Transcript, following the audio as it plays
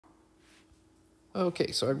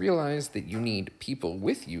Okay, so I realized that you need people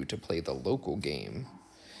with you to play the local game,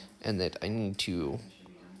 and that I need to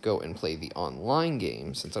go and play the online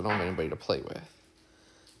game since I don't have anybody to play with.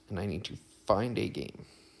 And I need to find a game.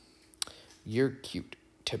 You're cute.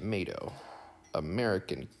 Tomato.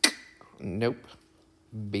 American. Nope.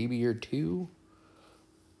 Baby Year 2.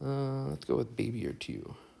 Let's go with Baby Year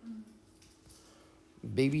 2.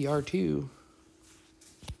 Baby R2.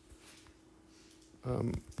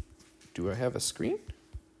 Do I have a screen?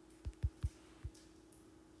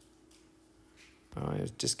 I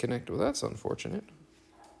disconnected. Well, that's unfortunate.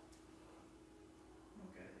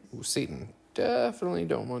 Ooh, Satan. Definitely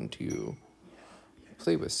don't want to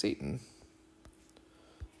play with Satan.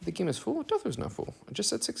 The game is full? I thought it was not full. I just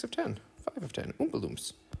said 6 of 10. 5 of 10. Oompa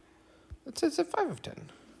Looms. That says a 5 of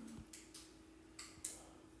 10.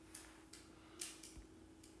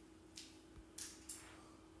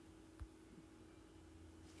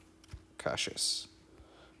 Cautious.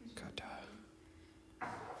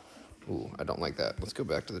 Ooh, I don't like that. Let's go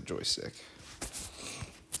back to the joystick.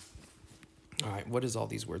 All right, what is all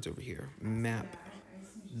these words over here? Map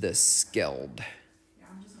the Skeld.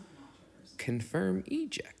 Confirm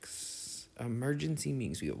ejects. Emergency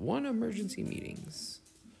meetings. We have 1 emergency meetings.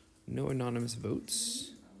 No anonymous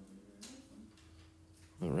votes.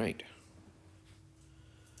 All right.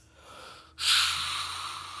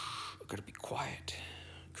 I've got to be quiet.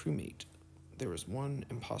 Crewmate. There was 1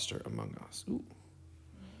 imposter among us. Ooh.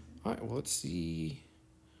 All right, well, let's see.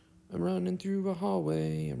 I'm running through a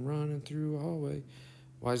hallway. I'm running through a hallway.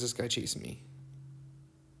 Why is this guy chasing me?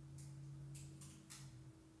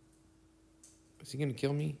 Is he going to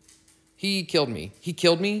kill me? He killed me. He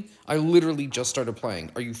killed me? I literally just started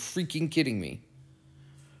playing. Are you freaking kidding me?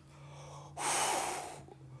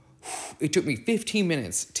 It took me 15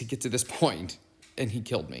 minutes to get to this point, and he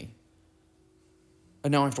killed me.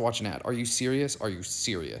 And now I have to watch an ad. Are you serious? Are you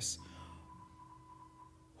serious?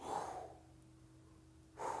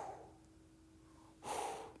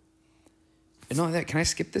 And all that, can I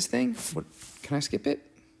skip this thing? What? Can I skip it?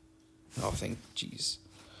 Oh, thank jeez.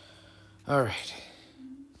 All right.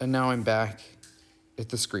 And now I'm back at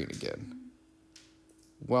the screen again.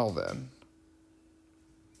 Well then.